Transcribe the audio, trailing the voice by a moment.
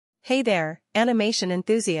Hey there, animation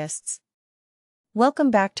enthusiasts! Welcome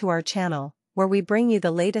back to our channel, where we bring you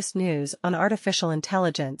the latest news on artificial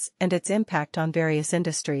intelligence and its impact on various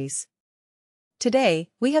industries. Today,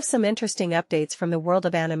 we have some interesting updates from the world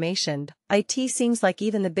of animation. It seems like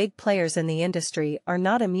even the big players in the industry are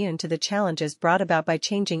not immune to the challenges brought about by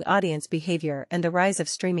changing audience behavior and the rise of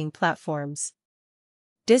streaming platforms.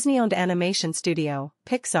 Disney-owned animation studio,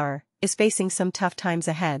 Pixar, is facing some tough times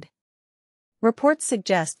ahead. Reports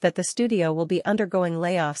suggest that the studio will be undergoing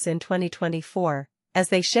layoffs in 2024, as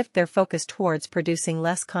they shift their focus towards producing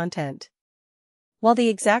less content. While the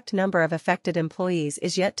exact number of affected employees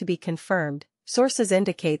is yet to be confirmed, sources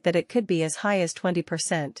indicate that it could be as high as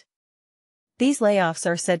 20%. These layoffs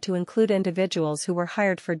are said to include individuals who were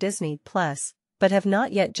hired for Disney+, but have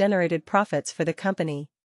not yet generated profits for the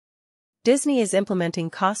company. Disney is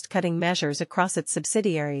implementing cost-cutting measures across its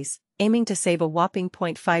subsidiaries, aiming to save a whopping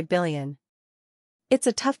 $0.5 billion. It's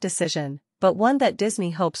a tough decision, but one that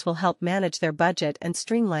Disney hopes will help manage their budget and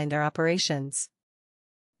streamline their operations.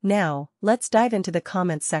 Now, let's dive into the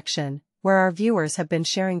comments section, where our viewers have been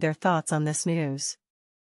sharing their thoughts on this news.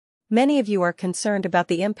 Many of you are concerned about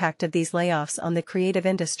the impact of these layoffs on the creative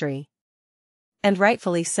industry. And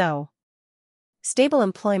rightfully so. Stable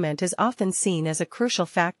employment is often seen as a crucial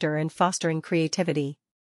factor in fostering creativity.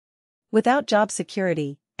 Without job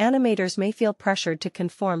security, animators may feel pressured to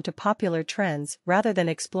conform to popular trends rather than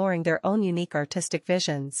exploring their own unique artistic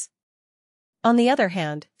visions. On the other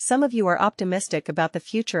hand, some of you are optimistic about the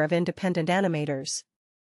future of independent animators.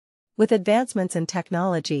 With advancements in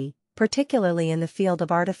technology, particularly in the field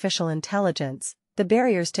of artificial intelligence, the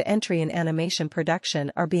barriers to entry in animation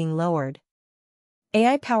production are being lowered.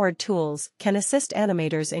 AI-powered tools can assist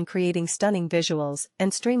animators in creating stunning visuals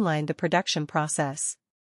and streamline the production process.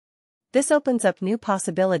 This opens up new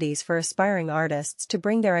possibilities for aspiring artists to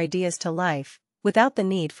bring their ideas to life, without the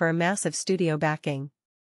need for a massive studio backing.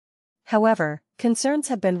 However, concerns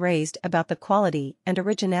have been raised about the quality and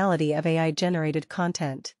originality of AI-generated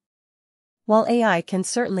content. While AI can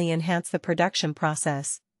certainly enhance the production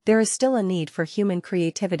process, there is still a need for human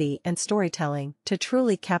creativity and storytelling to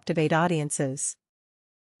truly captivate audiences.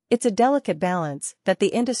 It's a delicate balance that the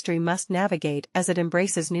industry must navigate as it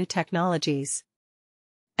embraces new technologies.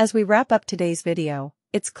 As we wrap up today's video,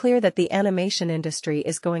 it's clear that the animation industry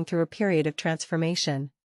is going through a period of transformation.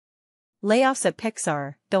 Layoffs at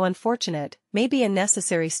Pixar, though unfortunate, may be a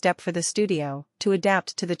necessary step for the studio to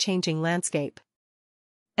adapt to the changing landscape.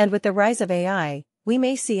 And with the rise of AI, we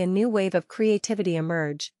may see a new wave of creativity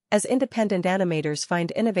emerge, as independent animators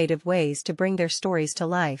find innovative ways to bring their stories to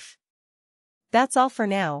life. That's all for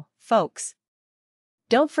now, folks.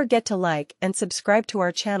 Don't forget to like and subscribe to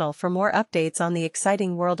our channel for more updates on the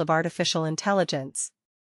exciting world of artificial intelligence.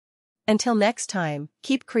 Until next time,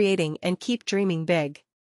 keep creating and keep dreaming big.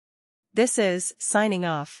 This is signing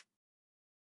off.